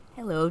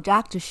Hello,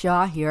 Dr.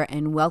 Shaw here,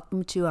 and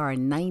welcome to our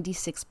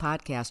 96th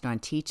podcast on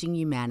teaching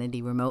humanity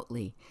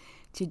remotely.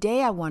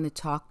 Today, I want to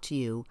talk to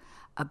you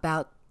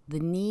about the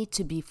need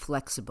to be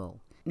flexible.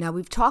 Now,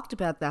 we've talked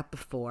about that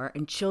before,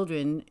 and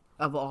children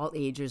of all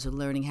ages are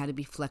learning how to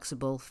be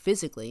flexible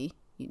physically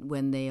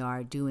when they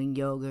are doing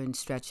yoga and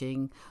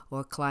stretching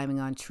or climbing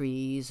on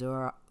trees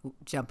or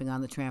jumping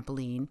on the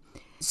trampoline.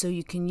 So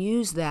you can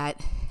use that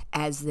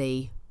as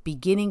the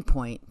beginning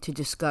point to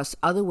discuss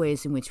other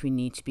ways in which we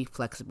need to be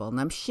flexible. And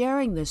I'm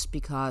sharing this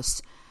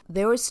because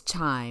there was a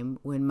time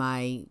when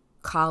my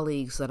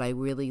colleagues that I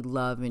really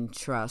love and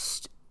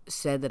trust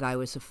said that I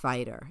was a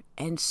fighter.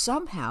 And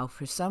somehow,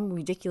 for some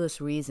ridiculous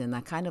reason,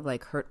 that kind of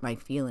hurt my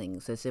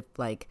feelings, as if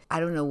I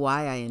don't know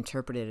why I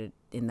interpreted it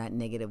in that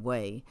negative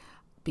way.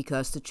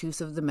 Because the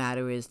truth of the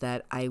matter is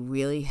that I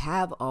really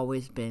have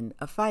always been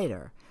a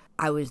fighter.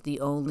 I was the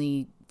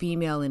only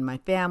female in my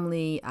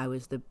family. I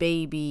was the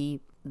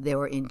baby. There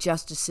were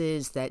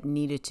injustices that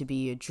needed to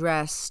be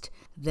addressed.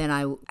 Then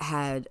I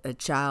had a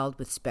child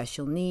with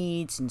special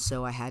needs, and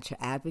so I had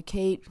to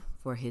advocate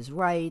for his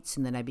rights.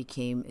 And then I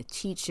became a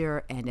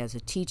teacher, and as a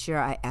teacher,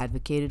 I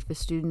advocated for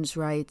students'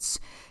 rights.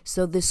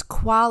 So this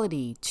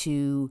quality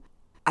to,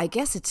 I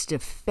guess it's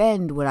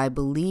defend what I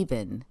believe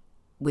in,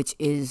 which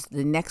is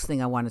the next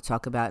thing I want to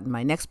talk about in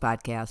my next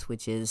podcast,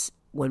 which is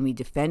when we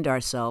defend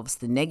ourselves,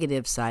 the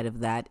negative side of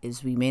that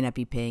is we may not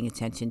be paying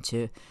attention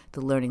to the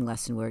learning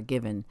lesson we're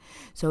given.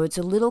 So it's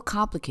a little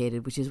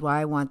complicated, which is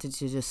why I wanted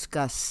to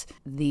discuss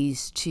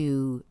these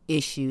two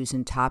issues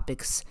and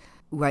topics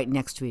right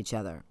next to each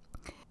other.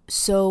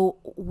 So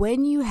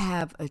when you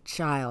have a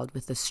child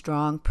with a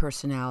strong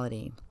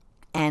personality,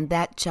 and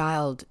that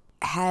child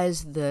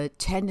has the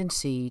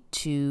tendency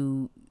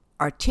to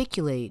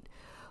articulate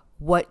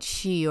what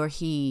she or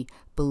he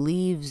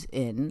believes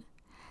in,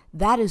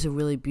 that is a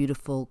really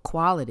beautiful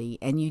quality,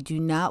 and you do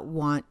not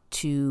want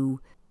to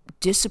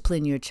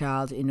discipline your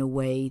child in a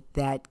way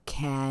that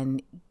can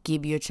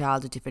give your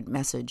child a different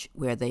message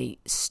where they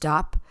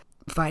stop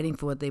fighting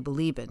for what they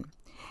believe in.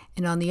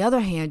 And on the other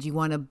hand, you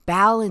want to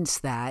balance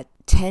that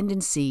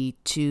tendency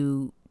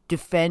to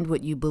defend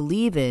what you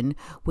believe in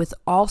with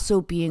also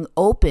being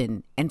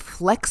open and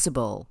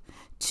flexible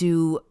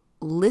to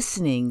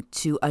listening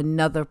to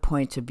another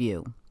point of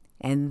view.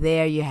 And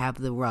there you have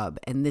the rub,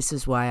 and this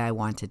is why I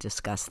want to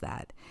discuss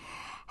that.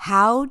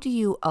 How do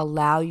you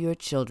allow your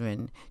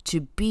children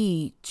to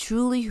be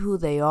truly who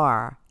they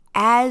are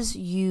as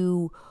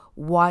you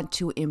want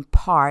to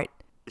impart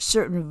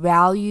certain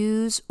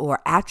values or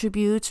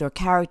attributes or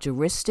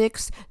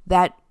characteristics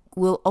that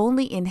will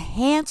only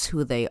enhance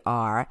who they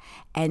are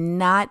and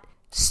not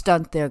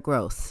stunt their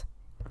growth?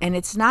 And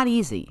it's not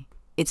easy.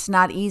 It's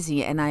not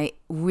easy, and I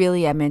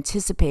really am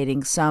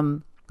anticipating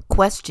some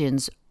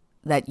questions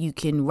that you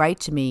can write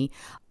to me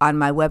on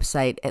my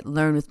website at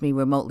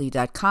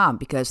learnwithmeremotely.com,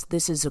 because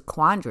this is a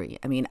quandary.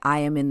 I mean, I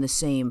am in the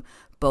same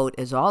boat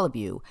as all of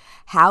you.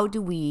 How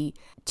do we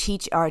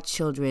teach our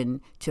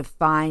children to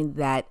find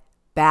that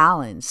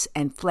balance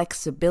and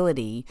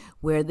flexibility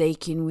where they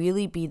can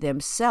really be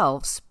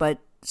themselves, but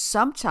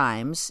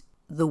sometimes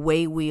the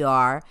way we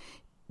are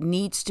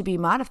needs to be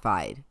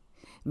modified?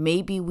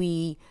 Maybe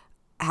we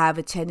have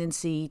a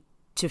tendency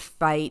to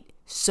fight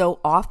so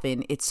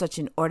often, it's such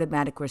an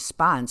automatic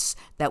response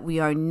that we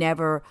are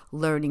never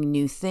learning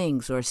new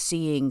things or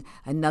seeing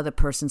another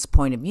person's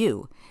point of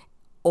view,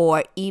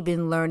 or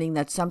even learning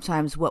that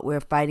sometimes what we're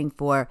fighting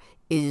for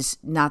is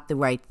not the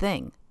right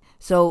thing.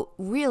 So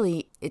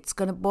really, it's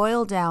going to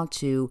boil down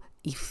to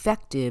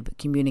effective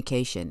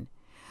communication,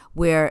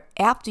 where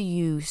after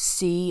you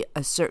see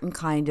a certain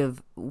kind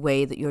of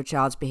way that your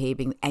child's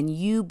behaving and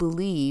you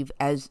believe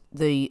as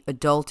the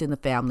adult in the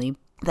family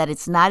that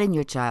it's not in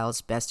your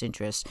child's best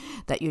interest,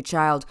 that your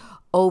child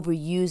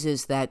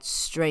overuses that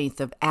strength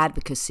of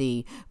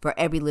advocacy for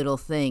every little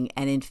thing,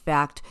 and in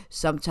fact,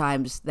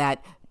 sometimes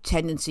that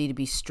tendency to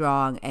be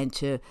strong and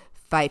to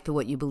fight for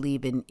what you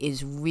believe in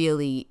is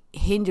really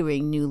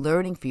hindering new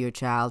learning for your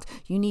child,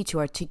 you need to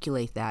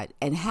articulate that.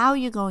 And how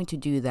you're going to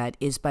do that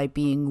is by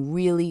being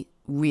really,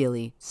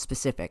 really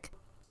specific.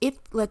 If,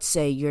 let's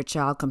say, your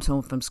child comes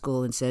home from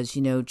school and says,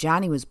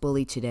 Johnny was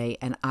bullied today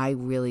and I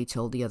really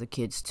told the other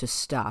kids to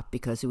stop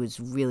because it was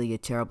really a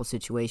terrible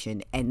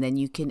situation, and then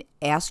you can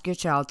ask your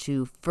child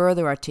to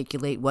further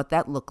articulate what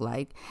that looked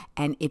like,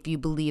 and if you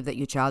believe that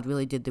your child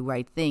really did the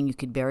right thing, you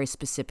could very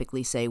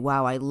specifically say,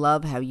 wow, I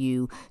love how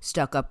you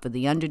stuck up for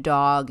the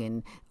underdog,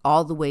 and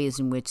all the ways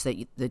in which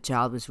the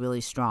child was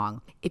really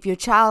strong. If your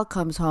child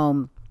comes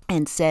home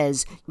and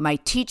says, my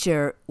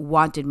teacher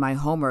wanted my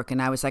homework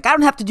and I was like, I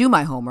don't have to do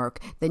my homework,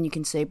 then you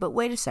can say, but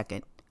wait a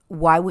second,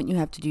 why wouldn't you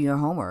have to do your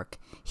homework?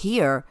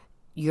 Here,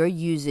 you're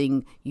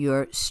using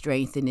your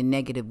strength in a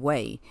negative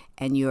way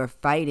and you're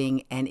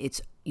fighting, and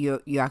you're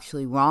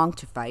actually wrong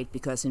to fight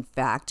because, in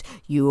fact,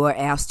 you were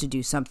asked to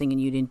do something and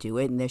you didn't do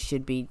it, and there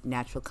should be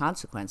natural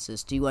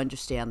consequences. Do you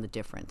understand the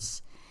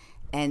difference?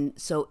 And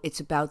so it's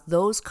about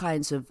those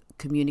kinds of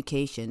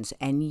communications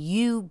and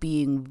you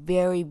being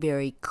very,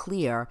 very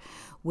clear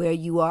where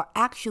you are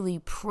actually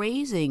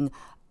praising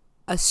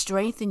a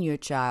strength in your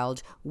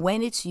child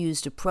when it's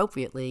used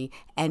appropriately,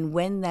 and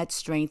when that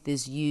strength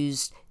is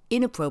used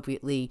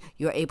inappropriately,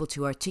 you're able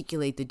to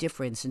articulate the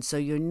difference. And so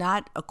you're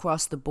not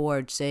across the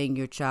board saying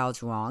your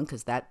child's wrong,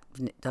 because that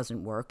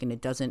doesn't work and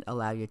it doesn't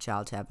allow your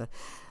child to have a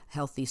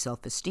healthy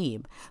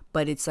self-esteem.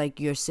 But it's like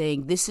you're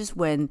saying this is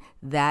when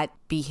that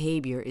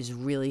behavior is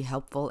really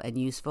helpful and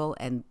useful,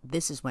 and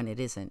this is when it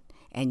isn't.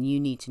 And you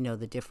need to know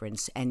the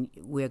difference. And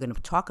we're going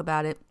to talk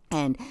about it.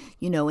 And,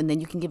 and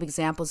then you can give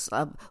examples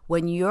of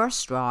when you're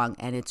strong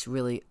and it's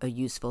really a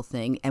useful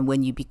thing, and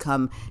when you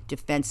become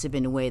defensive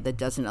in a way that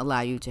doesn't allow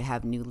you to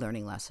have new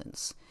learning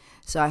lessons.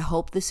 So I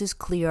hope this is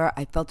clear.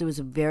 I felt it was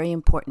a very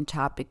important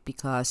topic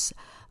because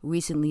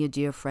recently a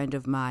dear friend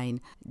of mine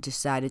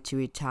decided to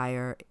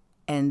retire,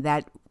 and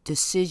that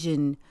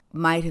decision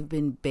might have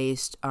been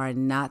based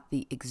on not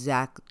the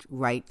exact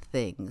right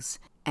things.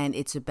 And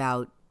it's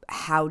about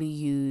how to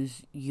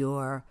use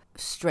your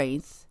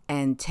strengths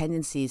and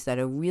tendencies that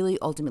are really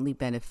ultimately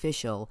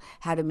beneficial,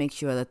 how to make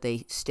sure that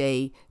they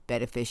stay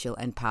beneficial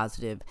and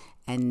positive,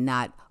 and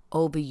not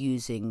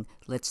overusing,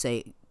 let's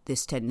say,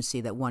 this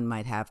tendency that one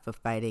might have for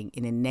fighting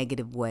in a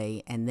negative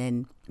way, and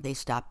then they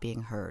stop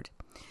being heard.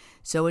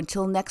 So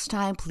until next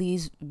time,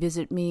 please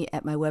visit me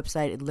at my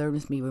website at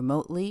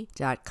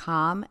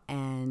learnwithmeremotely.com,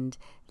 and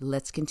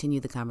let's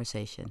continue the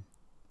conversation.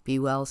 Be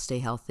well, stay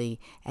healthy,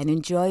 and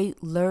enjoy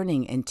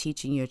learning and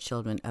teaching your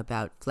children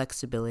about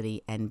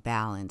flexibility and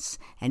balance,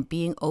 and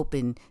being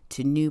open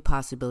to new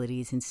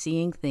possibilities and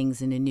seeing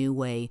things in a new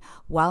way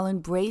while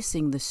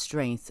embracing the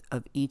strength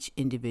of each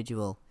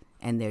individual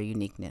and their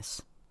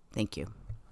uniqueness. Thank you.